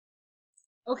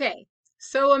Okay,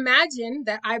 so imagine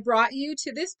that I brought you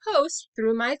to this post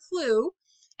through my clue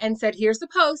and said, here's the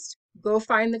post, go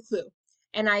find the clue.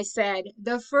 And I said,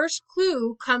 the first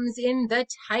clue comes in the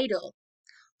title,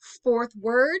 fourth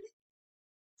word,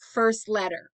 first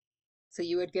letter. So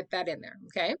you would get that in there,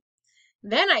 okay?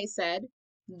 Then I said,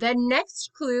 the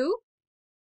next clue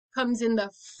comes in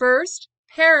the first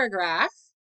paragraph,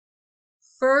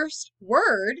 first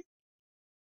word,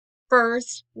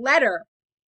 first letter.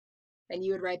 And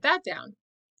you would write that down.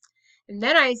 And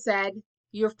then I said,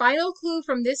 your final clue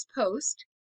from this post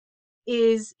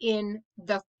is in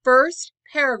the first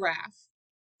paragraph,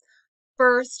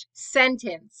 first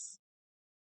sentence,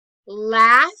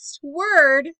 last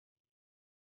word,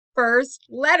 first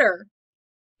letter.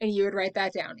 And you would write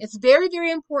that down. It's very,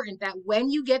 very important that when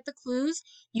you get the clues,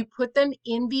 you put them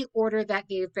in the order that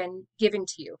they've been given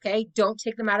to you, okay? Don't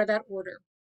take them out of that order.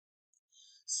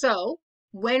 So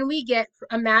when we get,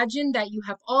 imagine that you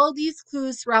have all these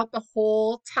clues throughout the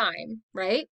whole time,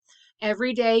 right?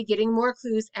 Every day getting more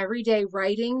clues, every day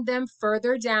writing them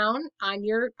further down on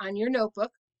your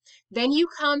notebook. Then you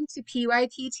come to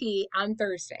PYPT on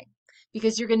Thursday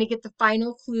because you're going to get the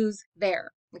final clues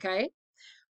there, okay?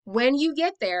 When you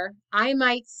get there, I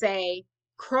might say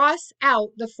cross out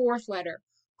the fourth letter,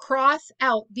 cross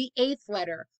out the eighth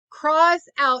letter, cross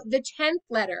out the 10th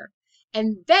letter,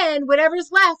 and then whatever's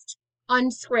left,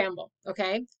 unscramble.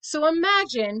 Okay. So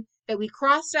imagine that we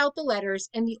crossed out the letters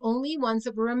and the only ones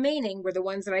that were remaining were the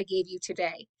ones that I gave you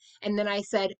today. And then I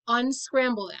said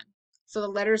unscramble them. So the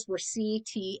letters were C,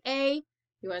 T, A.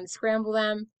 You unscramble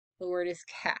them. The word is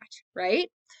cat, right?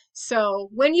 So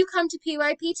when you come to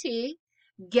PYPT,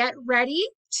 get ready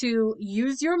to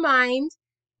use your mind,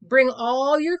 bring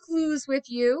all your clues with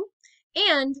you,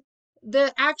 and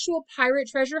the actual pirate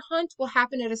treasure hunt will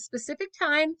happen at a specific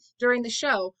time during the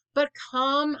show, but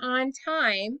come on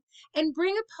time and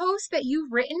bring a post that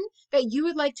you've written that you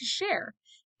would like to share.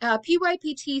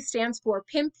 PYPT stands for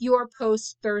Pimp Your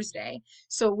Post Thursday.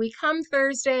 So we come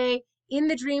Thursday in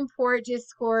the Dreamport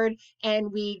Discord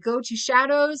and we go to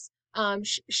Shadow's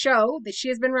show that she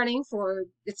has been running for,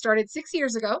 it started 6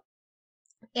 years ago.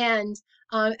 And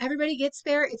everybody gets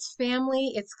there. It's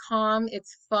family, it's calm,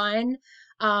 it's fun.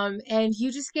 And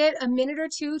you just get a minute or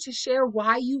two to share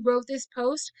why you wrote this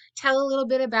post, tell a little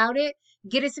bit about it,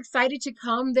 get us excited to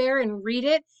come there and read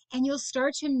it. And you'll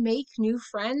start to make new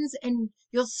friends and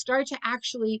you'll start to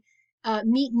actually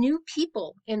meet new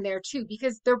people in there too,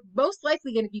 because they're most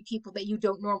likely going to be people that you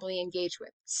don't normally engage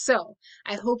with. So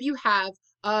I hope you have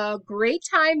a great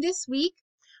time this week.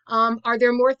 Are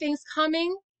there more things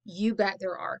coming? You bet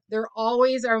there are. There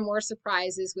always are more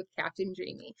surprises with Captain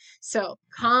Dreamy. So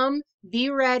come, be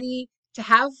ready to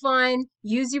have fun,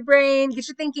 use your brain, get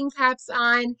your thinking caps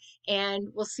on, and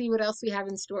we'll see what else we have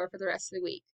in store for the rest of the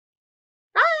week.